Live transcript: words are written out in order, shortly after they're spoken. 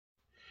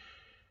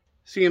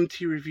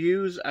CMT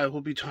Reviews, I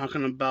will be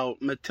talking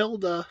about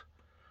Matilda,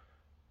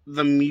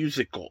 the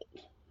musical,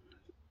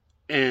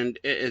 and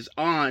it is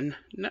on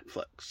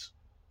Netflix.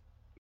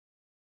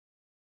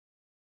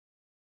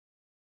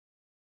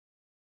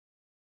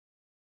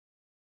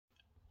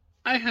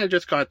 I had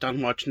just got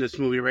done watching this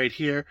movie right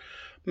here,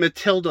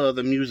 Matilda,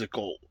 the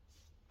musical.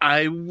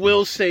 I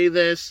will say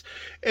this,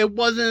 it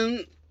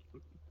wasn't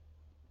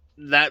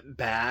that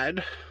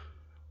bad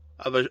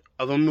of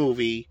a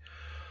movie,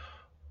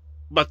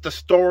 but the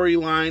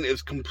storyline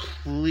is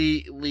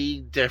completely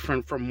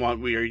different from what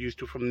we are used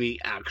to from the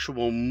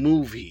actual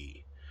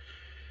movie.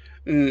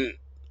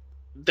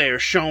 They're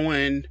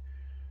showing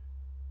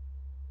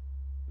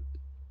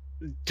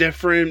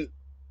different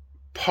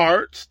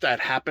parts that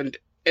happened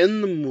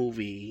in the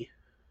movie,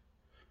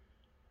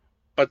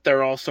 but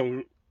they're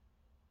also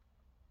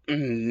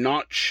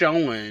not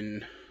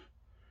showing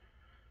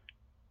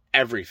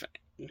everything.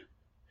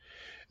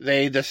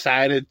 They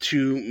decided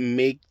to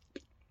make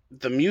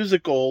the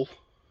musical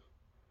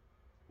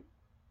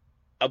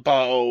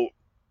about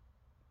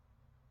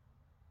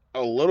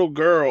a little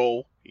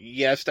girl,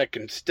 yes, that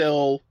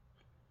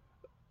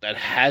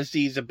has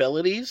these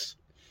abilities,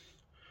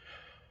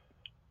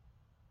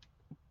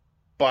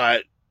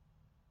 but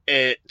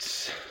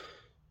it's,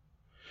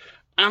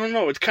 I don't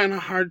know, it's kind of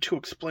hard to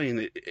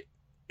explain.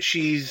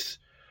 She's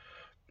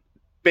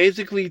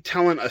basically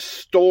telling a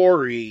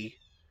story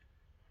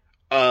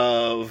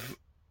of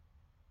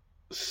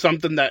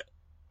something that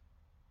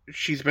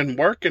she's been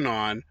working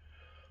on,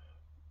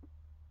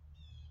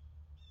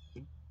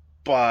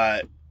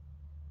 but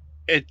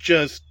it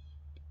just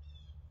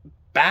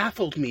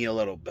baffled me a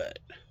little bit.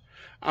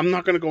 I'm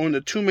not going to go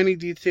into too many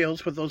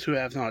details for those who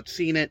have not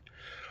seen it,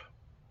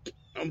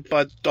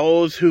 but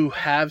those who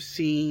have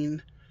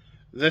seen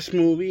this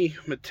movie,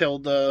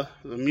 Matilda,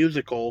 the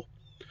musical,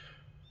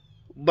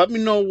 let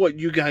me know what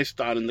you guys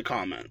thought in the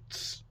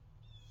comments.